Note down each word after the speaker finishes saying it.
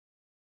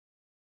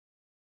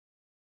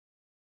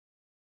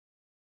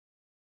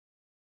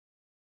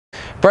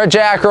Brett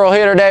Jackerl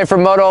here today from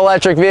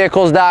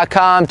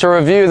MotoElectricVehicles.com to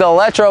review the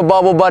Electro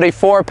Bubble Buddy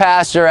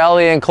 4-passenger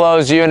LE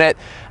enclosed unit.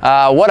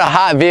 What a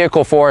hot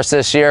vehicle for us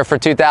this year for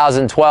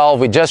 2012.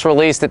 We just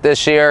released it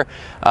this year.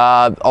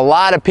 A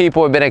lot of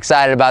people have been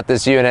excited about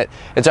this unit.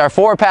 It's our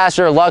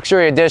 4-passenger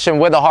luxury edition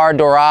with a hard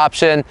door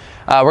option.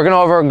 We're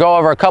going to go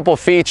over a couple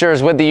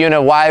features with the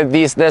unit, why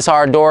this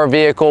hard door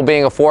vehicle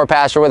being a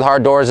 4-passenger with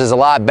hard doors is a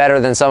lot better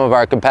than some of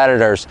our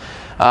competitors.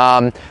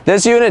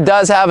 This unit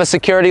does have a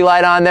security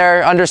light on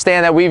there.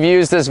 Understand that we've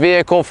used this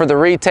vehicle for the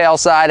retail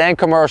side and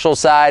commercial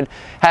side.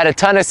 Had a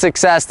ton of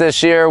success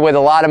this year with a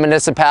lot of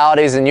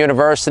municipalities and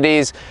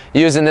universities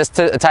using this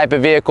type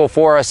of vehicle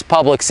for a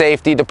public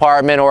safety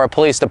department or a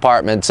police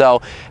department.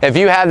 So if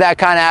you have that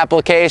kind of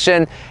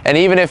application, and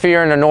even if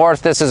you're in the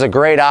north, this is a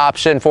great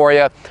option for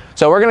you.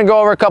 So we're going to go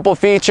over a couple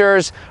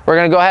features. We're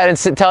going to go ahead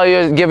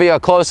and give you a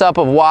close-up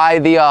of why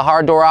the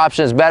hard door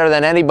option is better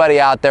than anybody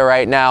out there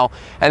right now.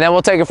 And then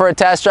we'll take it for a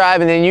test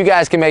drive, and then you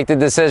guys can make the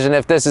decision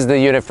if this is the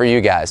unit for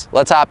you guys.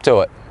 Let's hop to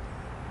it.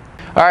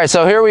 All right,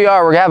 so here we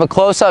are. We're going to have a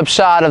close-up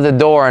shot of the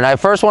door, and I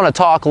first want to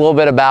talk a little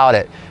bit about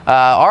it.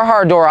 Our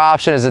hard door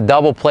option is a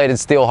double-plated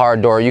steel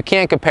hard door. You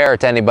can't compare it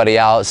to anybody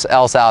else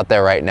out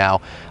there right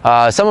now.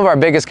 Some of our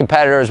biggest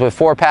competitors with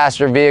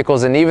 4-passenger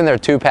vehicles and even their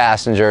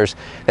 2-passengers,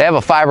 they have a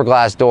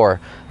fiberglass door.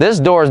 This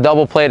door is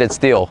double-plated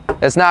steel.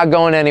 It's not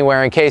going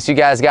anywhere in case you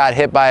guys got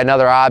hit by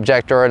another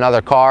object or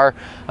another car.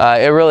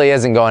 It really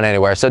isn't going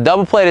anywhere. So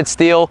double-plated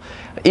steel.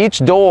 Each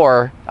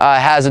door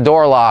has a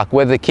door lock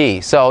with a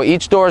key. So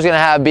each door is going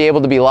to be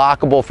able to be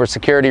lockable for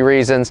security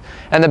reasons.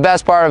 And the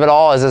best part of it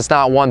all is it's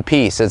not one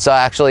piece. It's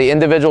actually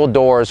individual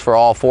doors for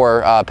all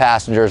 4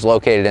 passengers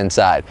located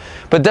inside.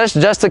 But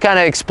just to kind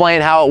of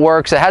explain how it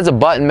works, it has a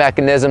button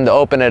mechanism to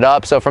open it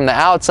up. So from the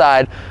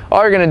outside,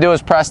 all you're going to do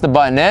is press the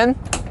button in,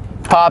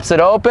 pops it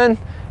open,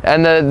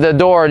 and the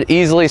door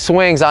easily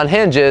swings on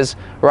hinges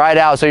right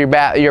out so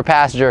your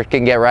passenger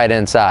can get right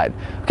inside.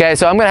 Okay,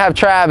 so I'm going to have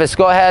Travis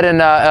go ahead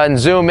and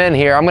zoom in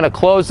here. I'm going to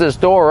close this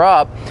door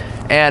up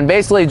and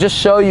basically just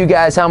show you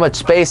guys how much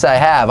space I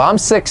have. I'm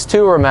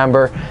 6'2",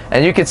 remember,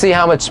 and you can see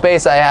how much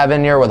space I have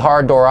in here with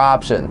hard door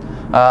option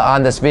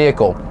on this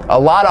vehicle. A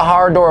lot of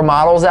hard door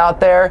models out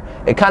there,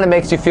 it kind of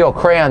makes you feel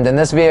crammed. In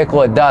this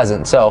vehicle, it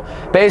doesn't. So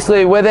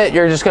basically with it,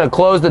 you're just going to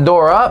close the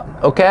door up,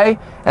 okay,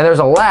 and there's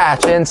a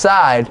latch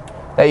inside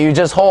that you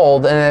just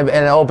hold, and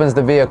it opens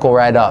the vehicle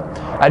right up.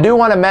 I do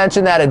want to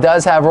mention that it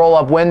does have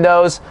roll-up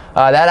windows.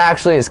 That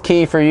actually is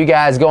key for you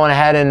guys going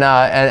ahead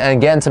and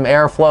getting some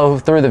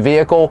airflow through the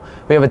vehicle.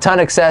 We have a ton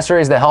of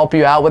accessories that help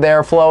you out with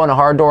airflow and a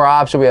hard door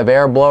option. We have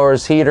air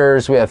blowers,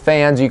 heaters, we have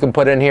fans you can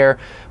put in here,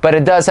 but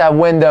it does have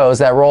windows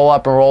that roll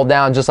up and roll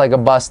down just like a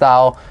bus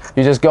style.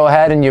 You just go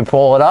ahead and you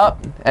pull it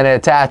up and it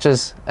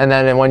attaches, and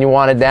then when you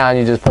want it down,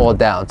 you just pull it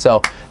down.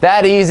 So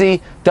that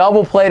easy.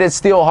 Double-plated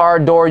steel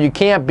hard door, you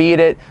can't beat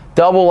it.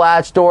 Double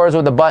latch doors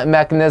with a button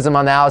mechanism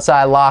on the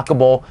outside,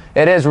 lockable.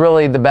 It is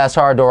really the best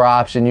hard door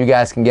option you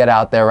guys can get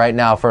out there right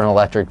now for an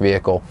electric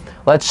vehicle.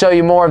 Let's show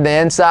you more of the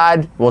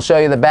inside. We'll show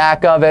you the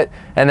back of it,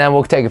 and then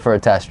we'll take it for a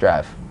test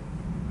drive.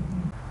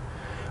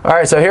 All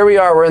right, so here we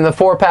are. We're in the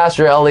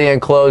 4-passenger LE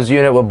enclosed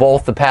unit with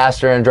both the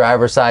passenger and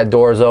driver side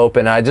doors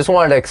open. I just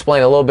wanted to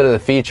explain a little bit of the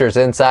features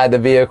inside the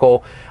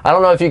vehicle. I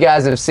don't know if you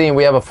guys have seen,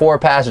 we have a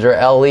 4-passenger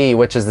LE,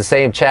 which is the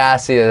same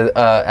chassis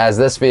as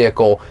this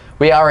vehicle.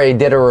 We already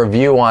did a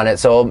review on it,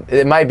 so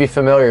it might be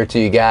familiar to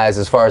you guys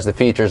as far as the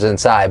features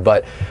inside.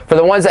 But for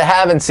the ones that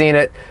haven't seen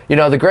it, you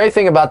know, the great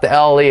thing about the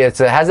LE is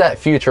it has that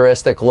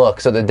futuristic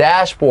look. So the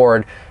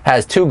dashboard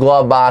has 2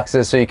 glove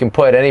boxes, so you can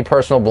put any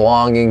personal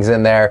belongings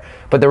in there.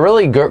 But the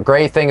really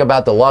great thing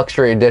about the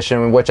luxury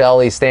edition, which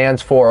LE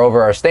stands for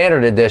over our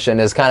standard edition,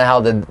 is kind of how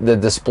the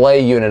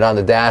display unit on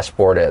the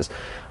dashboard is.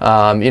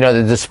 You know,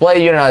 the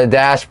display unit on the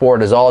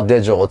dashboard is all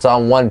digital. It's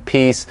on one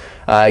piece.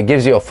 It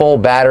gives you a full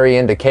battery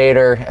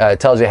indicator. It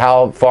tells you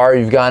how far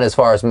you've gone as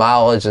far as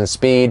mileage and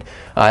speed.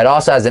 It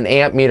also has an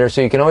amp meter,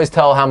 so you can always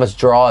tell how much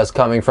draw is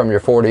coming from your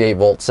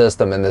 48-volt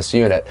system in this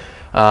unit.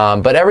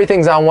 But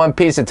everything's on one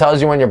piece. It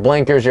tells you when your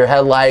blinkers, your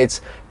headlights,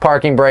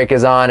 parking brake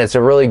is on. It's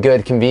a really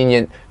good,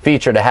 convenient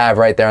feature to have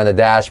right there on the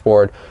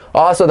dashboard.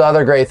 Also, the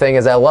other great thing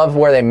is I love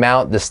where they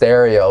mount the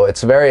stereo.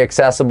 It's very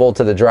accessible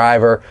to the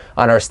driver.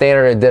 On our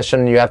standard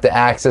edition, you have to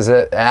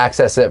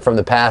access it from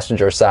the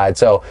passenger side.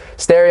 So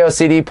stereo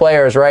CD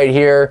player is right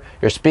here.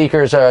 Your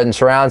speakers and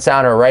surround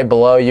sound are right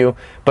below you.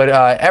 But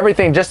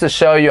everything, just to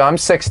show you, I'm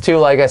 6'2",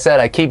 like I said.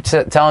 I keep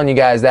telling you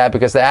guys that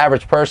because the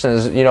average person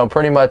is, you know,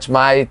 pretty much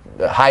my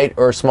height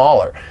or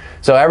smaller.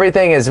 So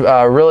everything is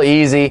real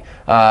easy.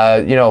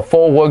 You know,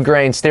 full wood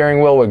grain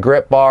steering wheel with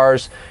grip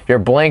bars. Your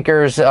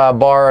blinkers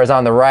bar is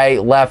on the right.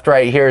 Left,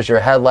 right here is your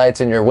headlights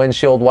and your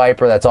windshield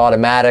wiper. That's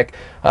automatic.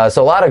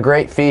 So a lot of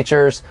great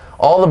features.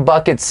 All the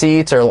bucket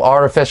seats are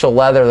artificial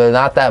leather. They're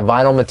not that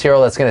vinyl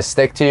material that's going to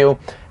stick to you.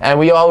 And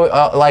we all,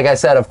 like I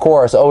said, of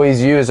course,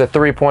 always use a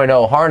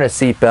 3.0 harness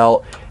seat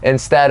belt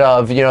instead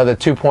of, you know, the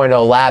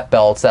 2.0 lap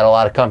belts that a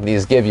lot of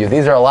companies give you.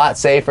 These are a lot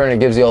safer, and it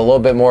gives you a little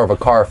bit more of a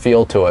car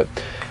feel to it.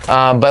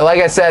 But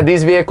like I said,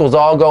 these vehicles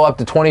all go up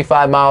to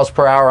 25 miles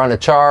per hour on a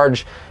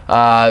charge.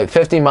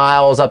 50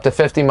 miles, up to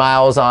 50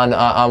 miles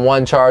on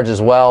one charge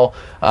as well,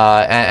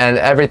 and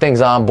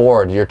everything's on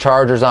board. Your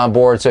charger's on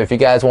board, so if you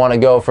guys want to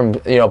go from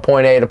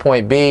point A to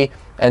point B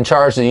and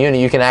charge the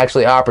unit, you can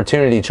actually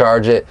opportunity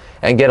charge it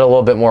and get a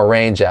little bit more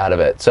range out of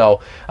it.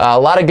 So a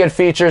lot of good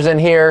features in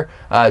here.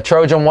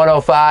 Trojan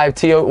 105,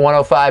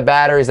 T105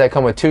 batteries that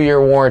come with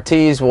 2-year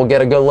warranties. We'll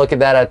get a good look at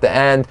that at the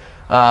end.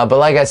 But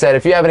like I said,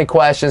 if you have any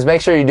questions,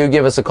 make sure you do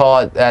give us a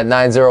call at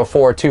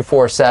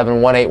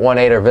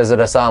 904-247-1818 or visit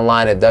us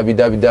online at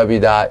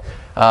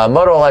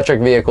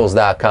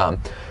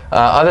www.motoelectricvehicles.com.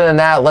 Other than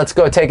that, let's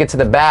go take it to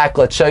the back.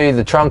 Let's show you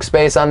the trunk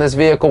space on this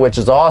vehicle, which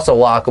is also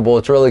lockable.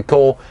 It's really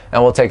cool,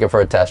 and we'll take it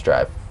for a test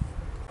drive.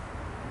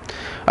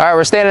 All right,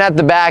 we're standing at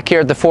the back here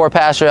at the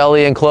 4-passenger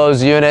LE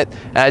enclosed unit,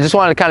 and I just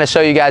wanted to kind of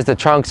show you guys the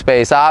trunk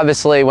space.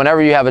 Obviously,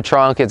 whenever you have a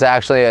trunk, it's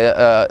actually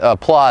a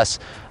plus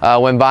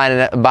when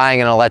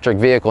buying an electric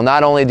vehicle.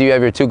 Not only do you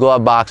have your 2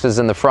 glove boxes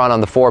in the front on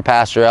the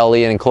 4-passenger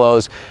LE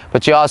enclosed,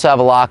 but you also have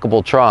a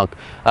lockable trunk.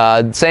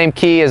 Same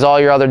key as all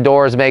your other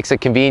doors, makes it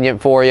convenient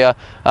for you,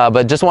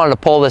 but just wanted to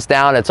pull this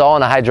down. It's all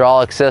in a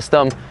hydraulic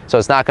system, so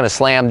it's not going to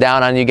slam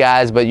down on you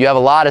guys, but you have a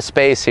lot of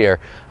space here.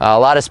 A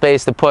lot of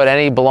space to put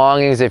any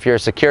belongings. If you're a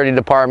security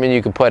department,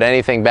 you can put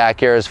anything back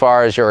here as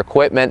far as your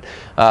equipment,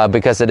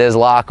 because it is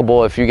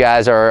lockable. If you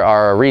guys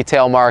are a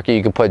retail market,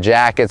 you can put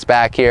jackets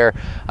back here,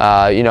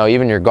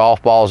 even your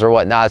golf balls or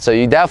whatnot. So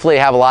you definitely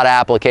have a lot of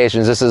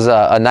applications. This is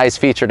a nice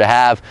feature to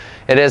have.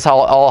 It is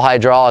all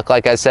hydraulic,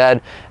 like I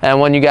said, and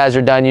when you guys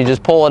are done, you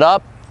just pull it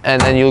up and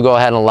then you'll go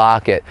ahead and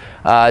lock it.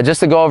 Just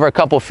to go over a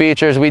couple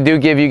features, we do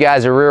give you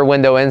guys a rear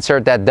window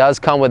insert that does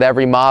come with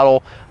every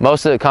model.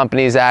 Most of the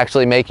companies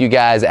actually make you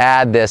guys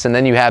add this, and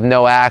then you have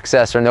no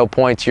access or no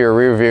point to your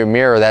rear view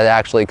mirror that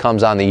actually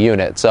comes on the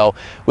unit. So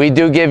we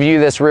do give you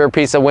this rear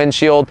piece of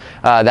windshield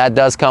that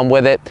does come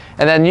with it.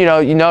 And then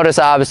you notice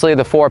obviously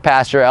the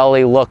 4-passenger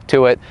LE look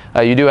to it.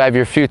 You do have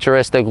your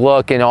futuristic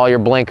look and all your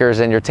blinkers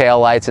and your tail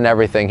lights and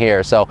everything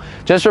here. So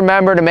just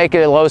remember, to make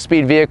it a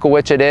low-speed vehicle,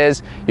 which it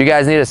is, you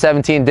guys need a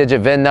 17-digit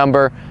VIN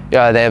number.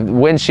 The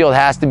windshield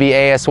has to be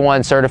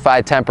AS1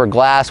 certified tempered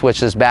glass, which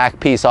this back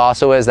piece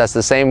also is. That's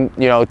the same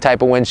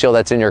type of windshield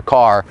that's in your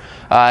car.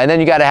 And then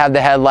you got to have the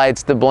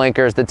headlights, the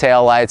blinkers, the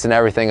tail lights, and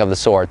everything of the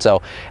sort.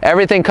 So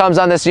everything comes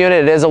on this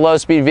unit. It is a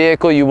low-speed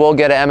vehicle. You will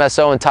get an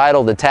MSO and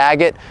title to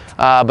tag it.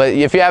 But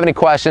if you have any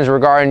questions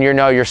regarding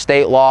your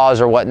state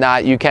laws or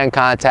whatnot, you can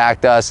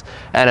contact us,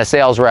 and a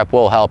sales rep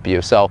will help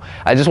you. So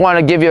I just want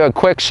to give you a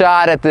quick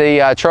shot at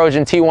the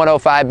Trojan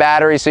T105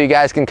 battery, so you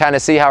guys can kind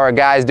of see how our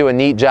guys do a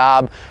neat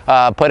job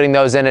putting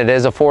those in. It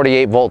is a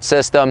 48-volt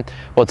system.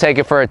 We'll take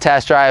it for a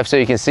test drive so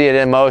you can see it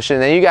in motion.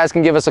 Then you guys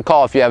can give us a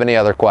call if you have any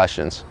other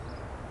questions.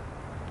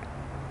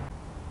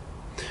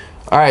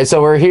 All right,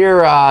 so we're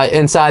here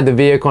inside the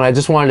vehicle, and I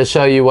just wanted to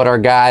show you what our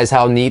guys,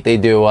 how neat they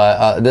do.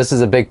 This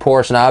is a big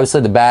portion.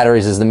 Obviously, the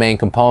batteries is the main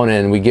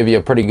component, and we give you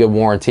a pretty good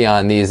warranty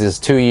on these. It's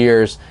 2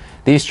 years.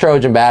 These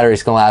Trojan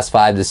batteries can last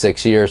 5 to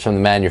 6 years from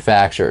the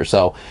manufacturer.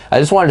 So I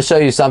just wanted to show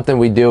you something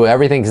we do.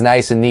 Everything's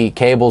nice and neat.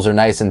 Cables are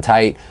nice and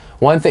tight.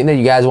 One thing that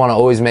you guys want to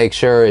always make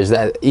sure is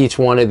that each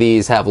one of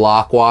these have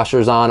lock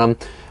washers on them.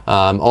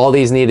 All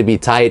these need to be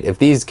tight. If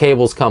these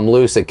cables come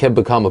loose, it could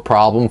become a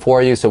problem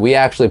for you. So we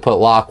actually put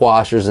lock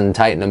washers and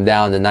tighten them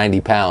down to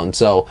 90 pounds.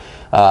 So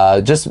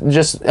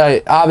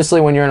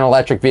obviously when you're in an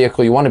electric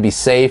vehicle, you want to be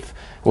safe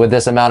with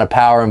this amount of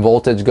power and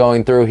voltage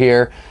going through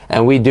here.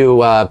 And we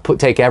do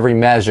take every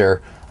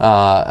measure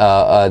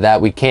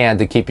that we can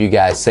to keep you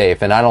guys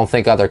safe. And I don't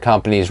think other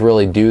companies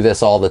really do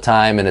this all the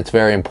time, and it's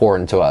very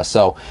important to us.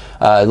 So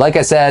like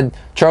I said,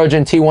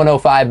 Trojan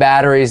T105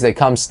 batteries, they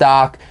come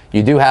stock.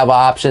 You do have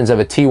options of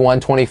a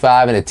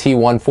T125 and a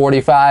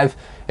T145.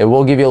 It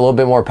will give you a little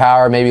bit more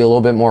power, maybe a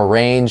little bit more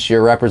range.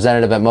 Your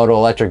representative at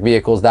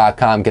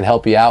MotoElectricVehicles.com can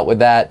help you out with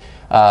that.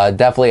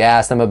 Definitely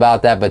ask them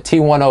about that. But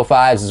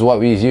T105s is what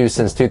we've used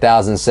since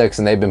 2006,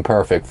 and they've been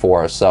perfect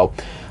for us. So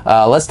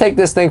let's take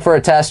this thing for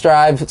a test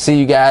drive, see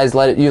you guys,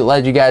 let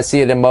you guys see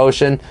it in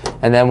motion,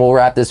 and then we'll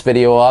wrap this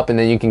video up, and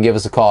then you can give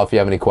us a call if you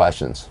have any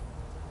questions.